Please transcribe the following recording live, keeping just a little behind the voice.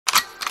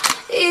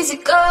easy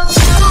go.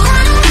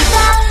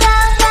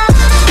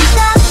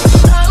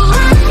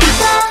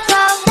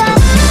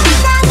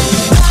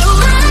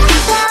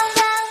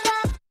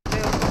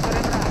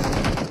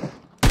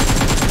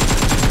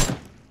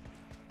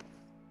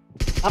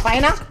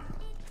 పైన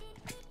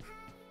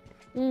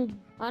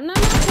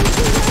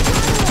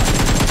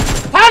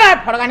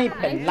పడగాని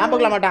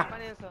లాంపుకులమాట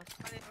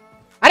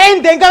అరే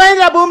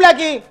దెంకమైంది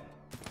భూమిలోకి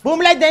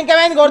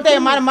దెంకమైంది కొడితే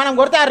మనం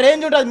కొడితే ఆ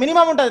రేంజ్ ఉంటుంది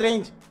మినిమం ఉంటుంది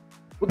రేంజ్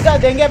ఉద్దా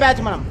దెంగే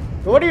బ్యాచ్ మనం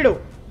తోడీడు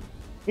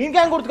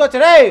ఇంకేం గుర్తుకొచ్చు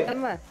రే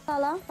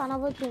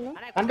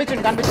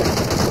కనిపించండి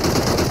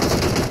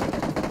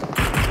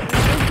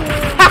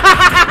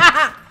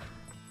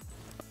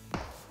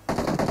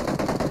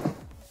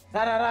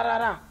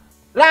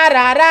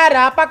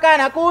రా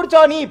పక్కన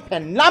కూర్చొని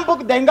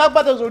పెళ్ళంపుకి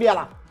దెంగకపోతే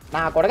చూడాలా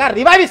నా కొడగా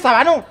రివైవ్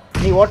ఇస్తావా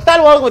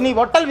నువ్వు నీ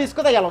ఒట్టలు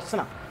విసుకుతా ఇలా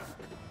వస్తున్నా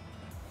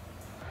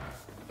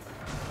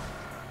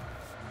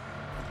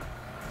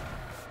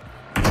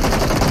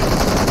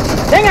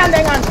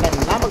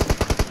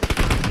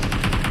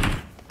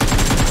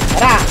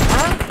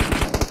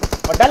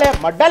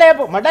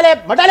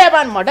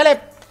మడ్డలేపు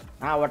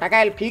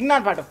ఒటకాయలు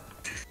పీకినాను పాటు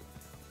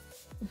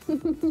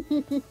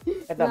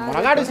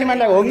మొనగాడు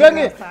సిమెంట్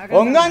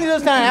ఒంగొంగి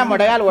చూస్తున్నాడు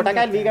మొడగాలు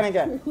ఒటకాయలు పీకనిక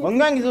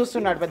ఒంగొంగి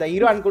చూస్తున్నాడు పెద్ద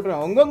హీరో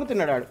అనుకుంటున్నాడు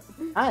ఒంగొంగుతున్నాడు వాడు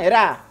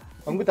ఎరా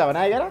ఒంగుతావా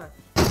నా ఎరా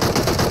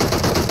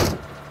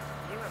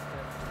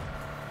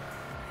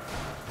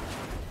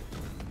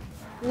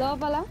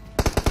లోపల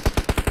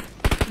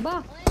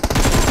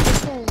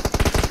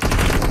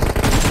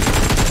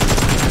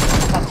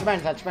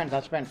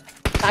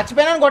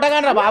చచ్చిపోయినా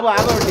కొట్టగాను రా బాబు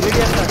ఆగో డిలీట్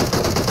చేస్తాడు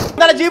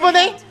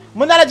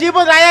ముందర జీపు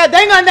రాయా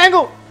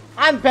దెంగు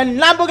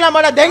పెళ్ళంపుకుల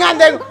మొడ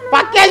దెంగు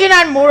పక్కేసి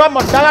నాడు మూడో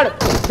మొట్టగాడు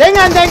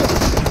దెంగు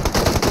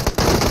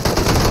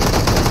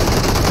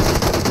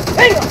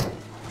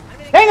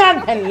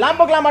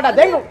పెళ్ళంపుకుల మొడ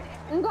దెంగు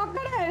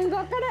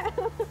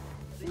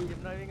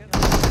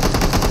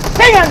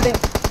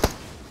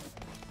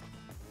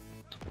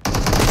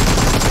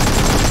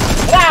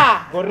రా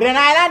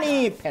గొర్రెనాయనా నీ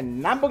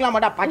పెళ్ళంపుకుల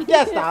మొడ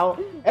పక్కేస్తావు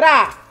రా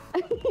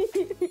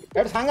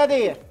ఎటు సంగతి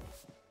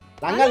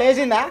లంగా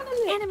లేచిందా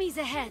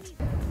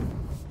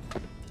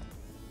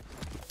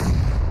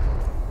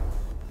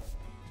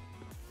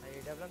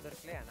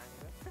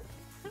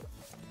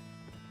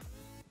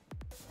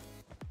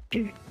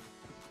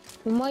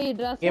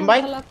ఏం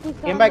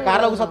బాయ్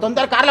కార్లో కూర్చో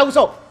తొందర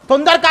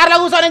కార్లో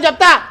కూర్చో నేను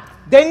చెప్తా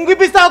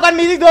దెంగిపిస్తావు కానీ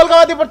మీదికి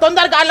తోలుకోవద్దు ఇప్పుడు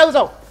తొందర కార్లో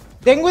కూర్చోవు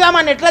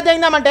దెంగుదామని ఎట్లా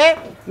దెంగుదామంటే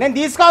నేను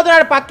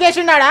తీసుకుపోతున్నాడు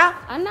పక్కేసిండా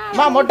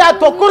మా మొట్ట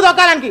తొక్కుడు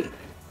తొక్కాలనికి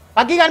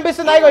పక్కి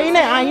కనిపిస్తుంది ఇగో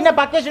ఈయన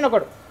పక్కేసిండు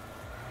ఒకడు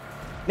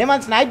నేను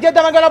మన స్నైప్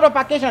చేద్దామని లోపల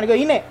పక్కేసినాడు ఇగో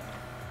ఈయనే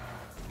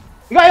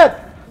ఇగో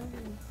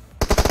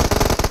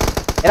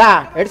ఎరా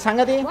ఎటు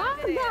సంగతి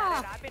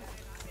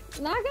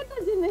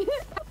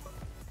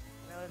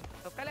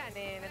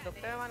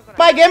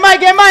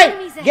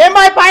గేమ్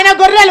బాయ్ పైన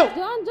గొర్రెలు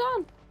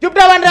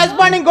చుట్టూ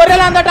రెస్పాండింగ్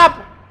గొర్రెలు అంద టాప్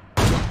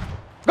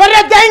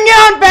గొర్రె దెంగి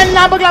పెన్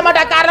నాపకలమాట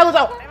కార్లో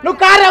కూసావు నువ్వు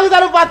కార్లో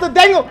కూసావు నువ్వు ఫస్ట్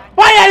దెంగు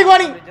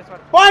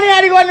పోనీ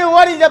అడిగోని నువ్వు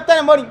ఓని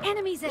చెప్తాను పోనీ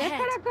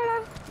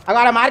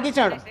అక్కడ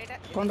మార్కిచ్చాడు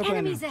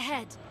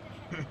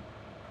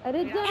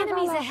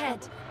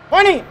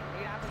పోనీ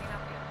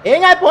ఏం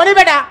కాదు పోనీ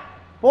బేటా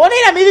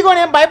పోనీరా మీది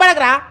కొని ఏం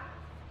భయపడకరా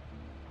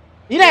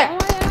ఇదే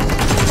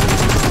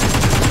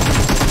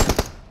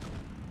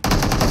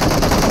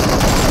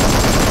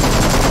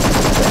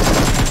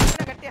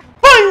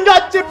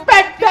పంగొచ్చి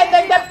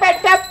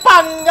పెట్టే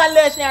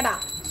పంగలేసినాడ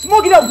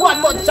Smoke it up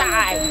one more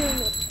time.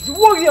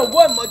 Smoke it up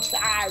one more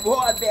time.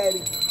 Oh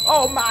baby.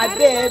 Oh my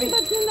baby.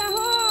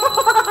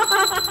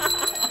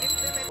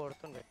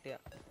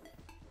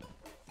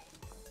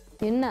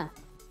 నిన్న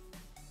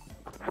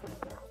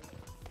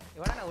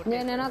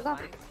నేను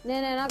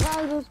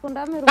వెనకాల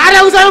చూసుకుంటా మీరు car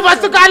లాగుసావు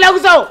bus car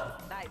లాగుసావు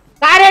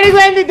car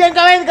ఎడిపోయింది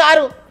దెంకమైంది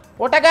car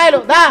ఒటకాయలు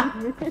దా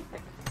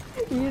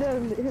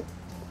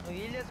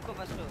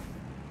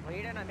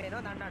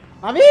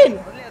నవీన్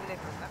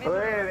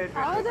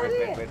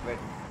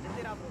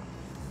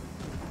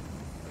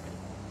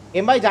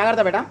ఏం బాయ్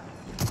జాగ్రత్త బేటా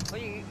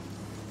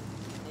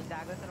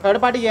థర్డ్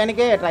పార్టీ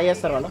చేయడానికే ట్రై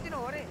చేస్తారు వాళ్ళు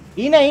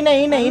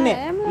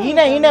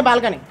ఈయన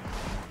బాల్కనీ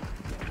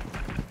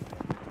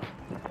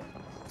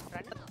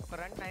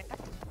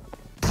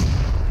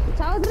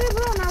చౌదరి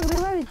బ్రో నాకు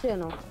రివైవ్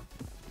ఇచ్చాను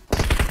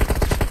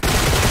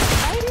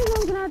ఐడి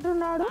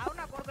గుంకునట్టున్నాడు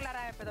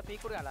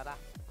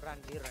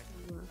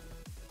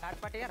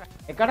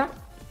ఎక్కడ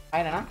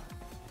ఆయననా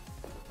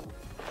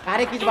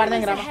కార్ ఎక్కించి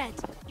పడదాం రా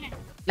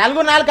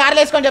నలుగురు నాలుగు కార్లు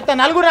వేసుకొని చెప్తా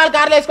నలుగురు నాలుగు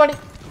కార్లు వేసుకోండి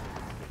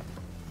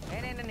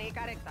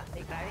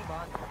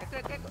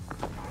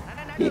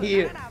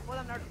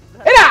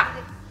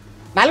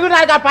నలుగురు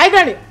నాలుగు కార్ పైకి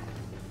రండి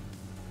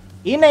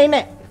ఈయన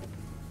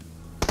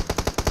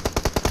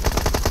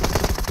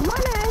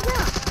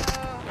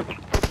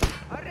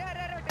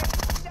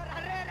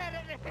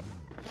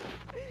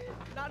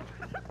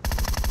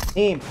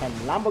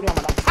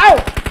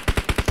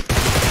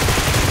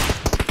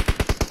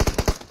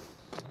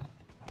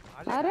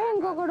అరే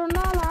ఇంకొకడు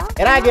ఉండాలా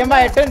ఎరా గేమ్ బా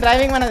ఎట్టు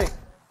డ్రైవింగ్ మనది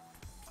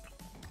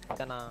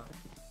ఇతనా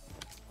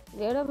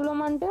ఏడబ్లం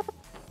అంటే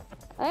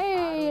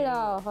ఏయ్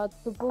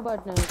హత్తుపు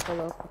పట్టిన ఇక్కడ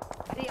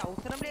అది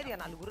అవసరం లేదు ఇక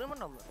నలుగురు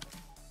ఉన్నాం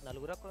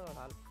నలుగురకు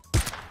రాలు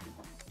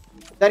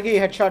ఇద్దరికి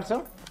హెడ్ షాట్స్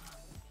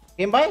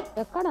ఏం బాయ్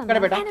ఎక్కడ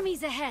బేటా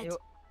Enemies ahead.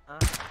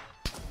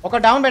 ఒక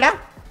డౌన్ బేటా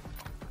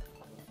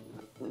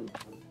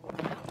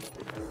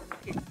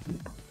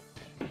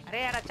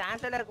అరే అలా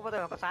ఛాన్స్ లేకపోతే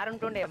ఒకసారి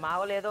ఉంటుండే మా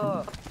వాళ్ళు ఏదో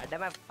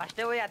అడ్డమే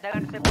ఫస్ట్ పోయి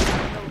అర్ధగంట సేపు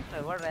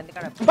కూర్చున్నారు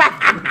ఎందుకంటే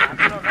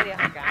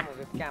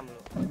వెబ్ క్యామ్లు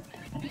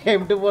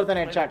M2 పోతాను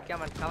హెడ్ షాట్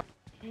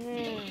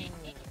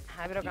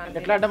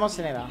ఎట్లా అడ్డం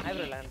వస్తున్నాయిరా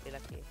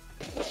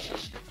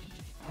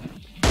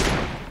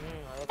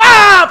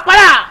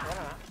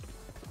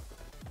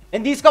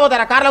నేను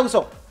తీసుకోపోతారా కార్లో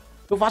కూర్చో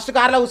నువ్వు ఫస్ట్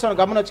కార్లో కూర్చోను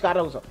గమ్మున వచ్చి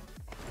కార్లో కూర్చో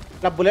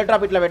ఇట్లా బుల్లెట్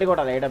డ్రాప్ ఇట్లా పెట్టి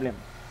కొట్టాలి ఏడబ్ల్యూఎం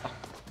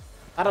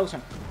కార్లో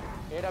కూర్చోండి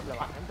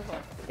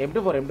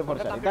M24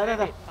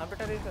 సార్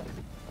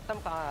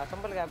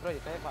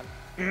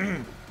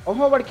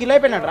ఓహో వాడు కిల్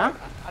అయిపోయినాడు రా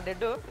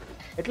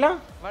ఎట్లా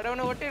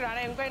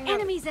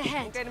Enemies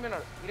ahead.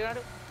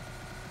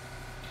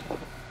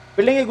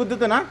 బిల్డింగ్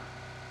గుద్దుతున్నా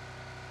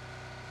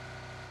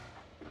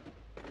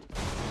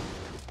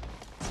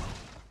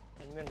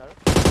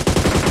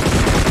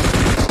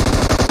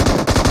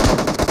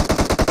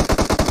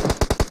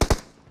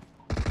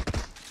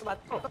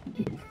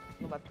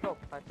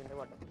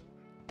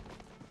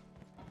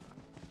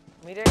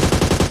మీరే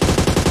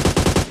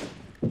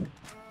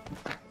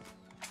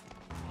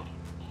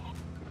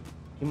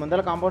ఈ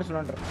ముందర కాంపౌండ్స్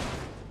ఉంటారు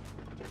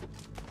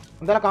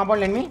ముందర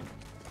కాంపౌండ్ ఎన్ని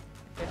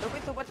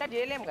సూపర్ చాట్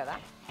చేయలేం కదా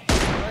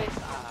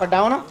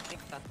డౌన్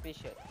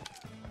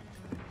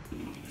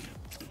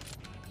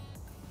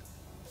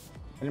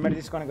హెల్మెట్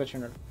తీసుకోనికి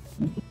వచ్చిన్నాడు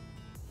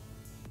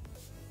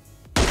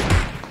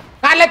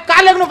కార్లెక్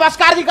నువ్వు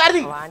ఫస్ట్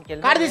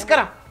కార్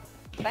తీసుకురా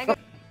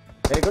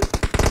very good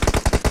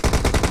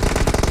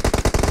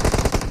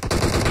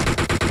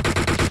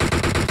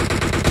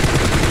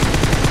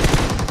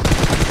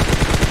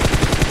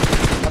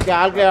okay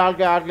all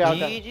clear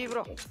GG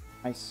bro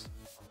nice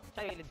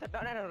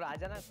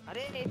రాజన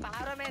అరే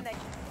పారమేంది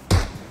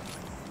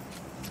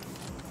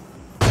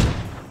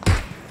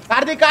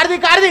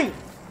కార్ది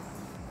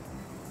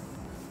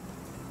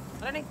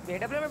అరే నీకు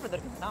ఏడబ్ల్యూఎం ఎప్పుడు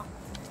దొరికిందా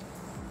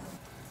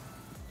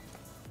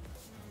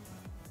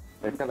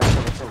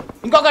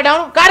ఇంకొక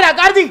డౌన్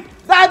కార్ది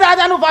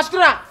దా నువ్వు ఫస్ట్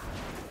రా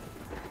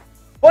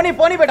పోనీ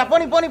బేటా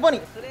పోనీ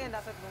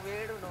అసలు నువ్వు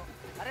ఏడు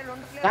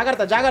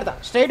అరే జాగ్రత్త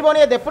స్ట్రైట్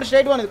పోనీ అది ఎప్పుడు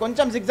స్ట్రైట్ పోనీ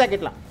కొంచెం జిగ్జాగ్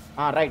ఇట్లా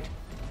రైట్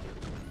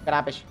ఇక్కడ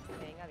ఆపేసి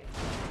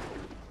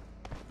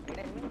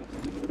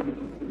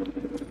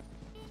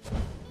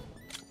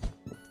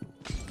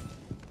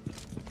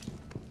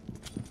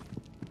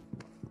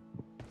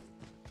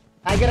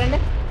రండి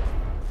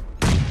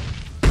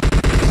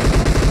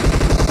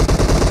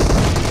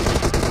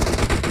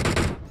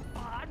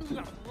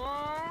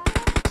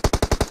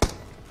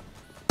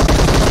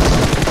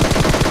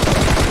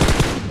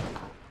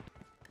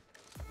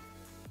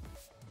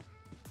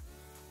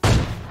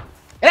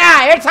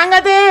ఏడు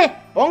సంగతి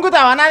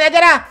వంగుతావా నా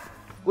దగ్గర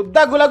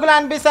గులగుల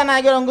అనిపిస్తా నా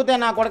దగ్గర వంగుతే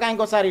నా కొడక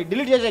ఇంకోసారి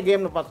డిలీట్ చేసే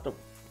గేమ్ ను ఫస్ట్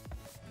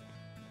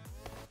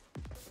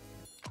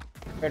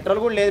పెట్రోల్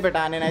కూడా లేదు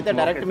బేటా నేనైతే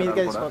డైరెక్ట్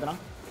మీదకే తీసుకుపోతున్నా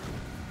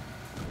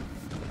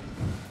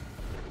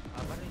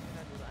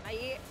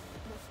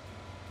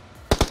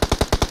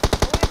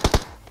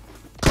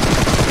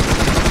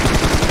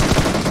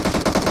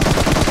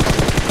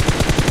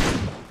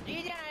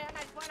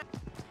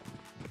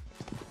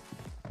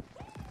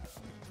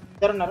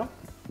ఉన్నారు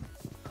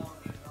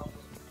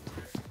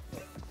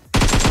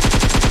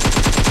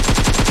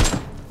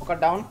ఒక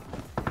డౌన్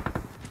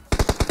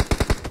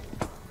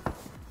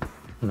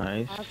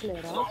నైస్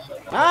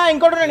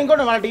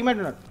ఇంకోటి వాళ్ళ టీమేట్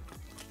ఉన్నాడు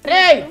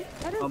రేయ్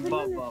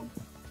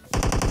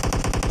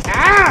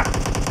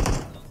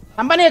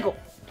కంపెనీకు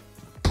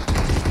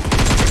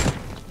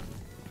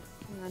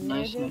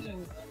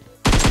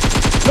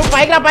నువ్వు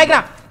పైకి రా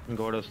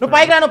నువ్వు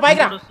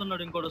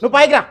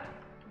పైకి రా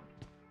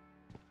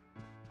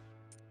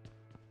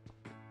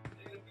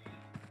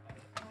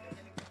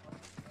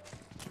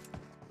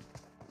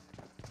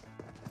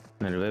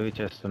నేను రివైవ్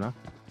చేస్తున్నా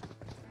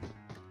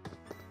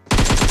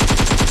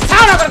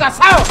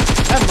సావు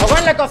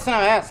మొగన్ లెక్క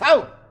వస్తున్నావే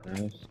సావు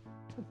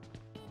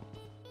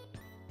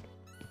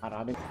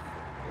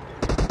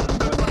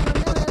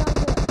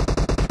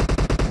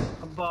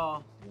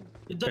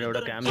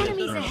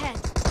Enemies ahead.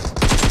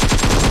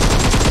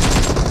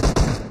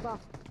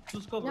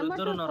 చూసుకో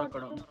ఇద్దరు ఉన్నారు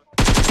అక్కడ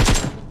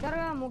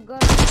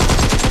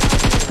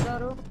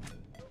ముగ్గురు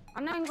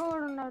అన్న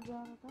ఇంకోడు ఉన్నాడు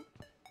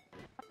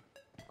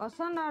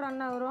వస్తున్నాడు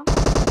అన్న ఎవరు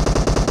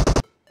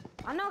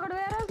అన్న ఒకడు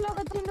వేరే లోకి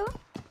వచ్చిండు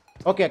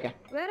ఓకే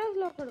వేరే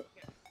లో ఒకడు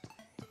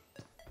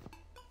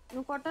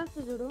నువ్వు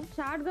కొట్టచ్చు చూడు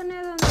షార్ట్ గన్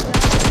ఏదో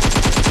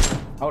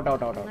అవుట్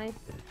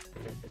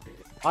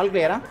ఆల్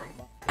క్లియరా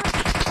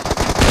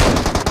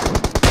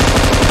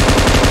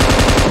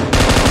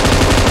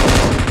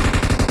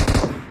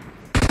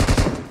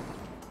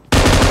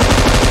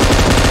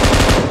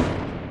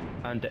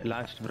అంతే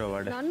లాస్ట్ బ్రో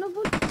వాడు నన్ను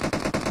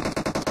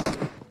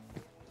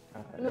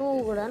నువ్వు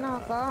కూడా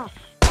నాకా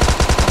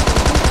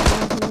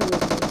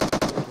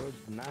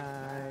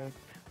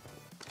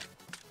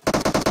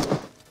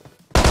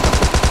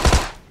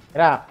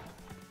రా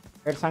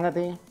ఏంటి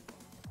సంగతి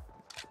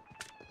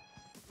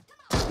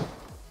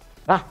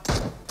రా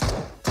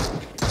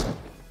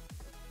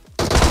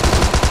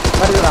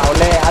మరి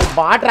రావులే అది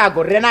బాట్ రా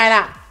గొర్రె నాయన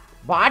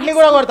బాట్ని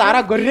కూడా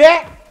కొడతారా గొర్రె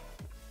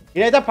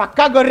ఇదైతే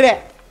పక్కా గొర్రె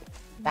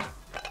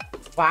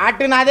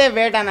బాటు నాదే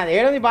వేట అన్నది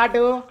ఏడుంది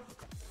బాటు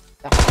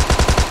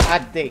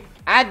అద్దే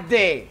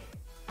అద్దే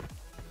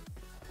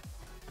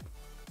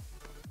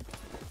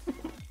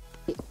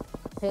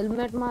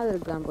హెల్మెట్ మాదిరి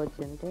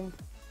కనిపించింది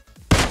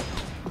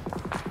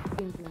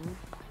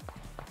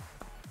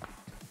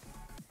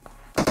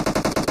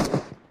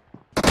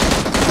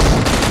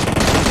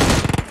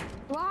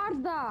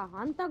వార్దా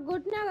అంత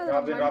కొట్టినా కదా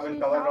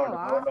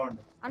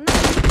అన్న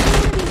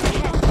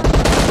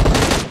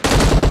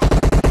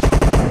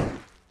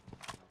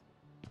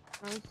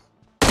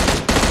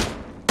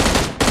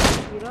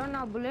ఈరోజు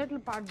నా బుల్లెట్లు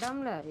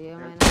పడ్డంలే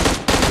ఏమైనా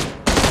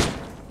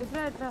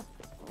ఇట్లా ఇట్లా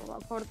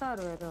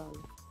కొడతారు వేరే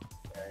వాళ్ళు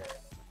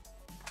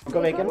ఇంకో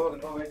వెహికల్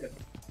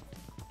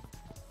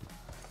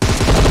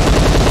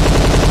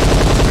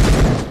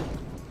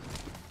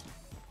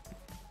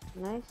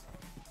నైస్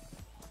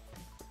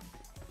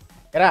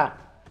రా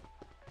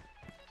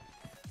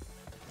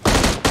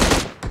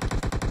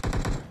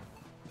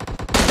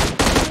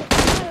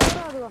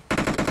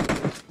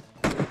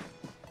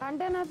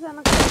కంటైనర్స్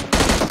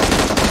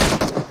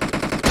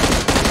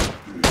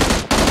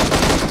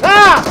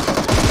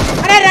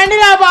అరే రండి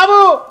రా బాబు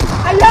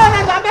అయ్యో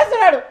నన్ను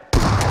చంపేస్తున్నాడు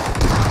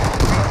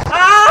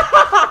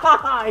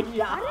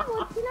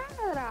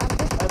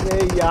అదే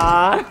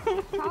యార్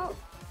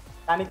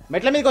కానీ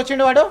మెట్ల మీదకి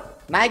వచ్చిండు వాడు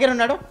నా దగ్గర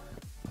ఉన్నాడు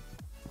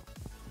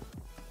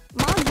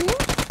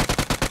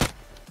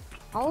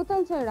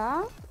అవతల సైడా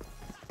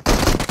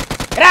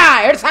రా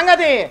ఏడు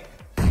సంగతి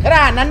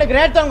రా నన్ను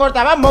గ్రెనేడ్ తో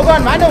కొడతావా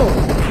మొగోన్ వా నువ్వు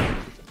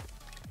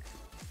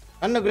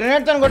నన్ను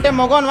గ్రెనేడ్ తో కొట్టే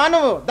మొగోన్ వా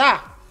నువ్వు దా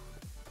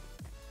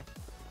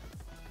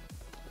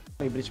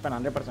ఈ బ్రిడ్జ్ పైన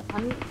 100%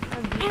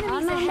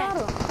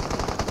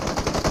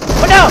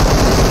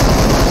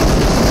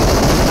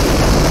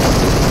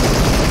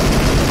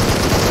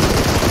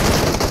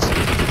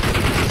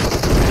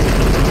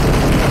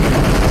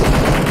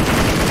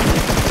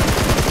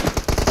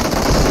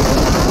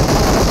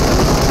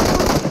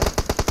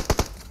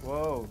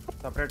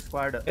 సెపరేట్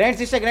స్క్వాడ్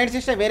గ్రేడ్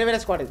సిస్టర్ వేరే వేరే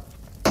స్క్వాడ్ ఇది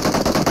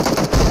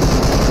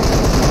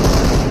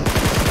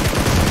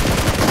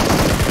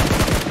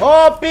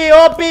ఓపి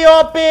ఓపి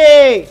ఓపి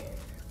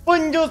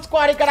పుంజు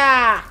స్క్వాడ్ ఇక్కడ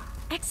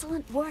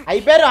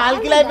అయిపోయారు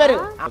ఆల్కిల్ అయిపోయారు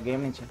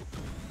గేమ్ నుంచి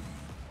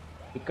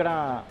ఇక్కడ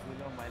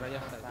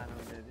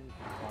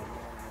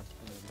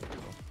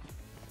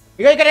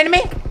ఇక ఇక్కడ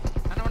ఎనిమి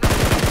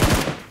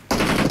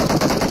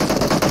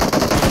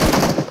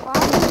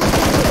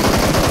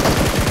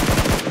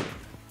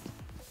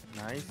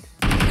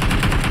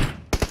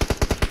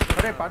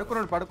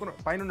పడుకున్నాడు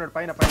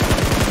పైన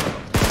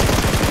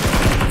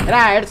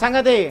రా ఏడు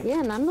సంగతి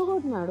నన్ను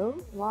కొట్టినాడు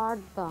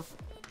వాడతా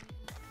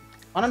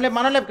మనం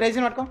లేపు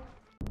క్రేజీని పట్టుకో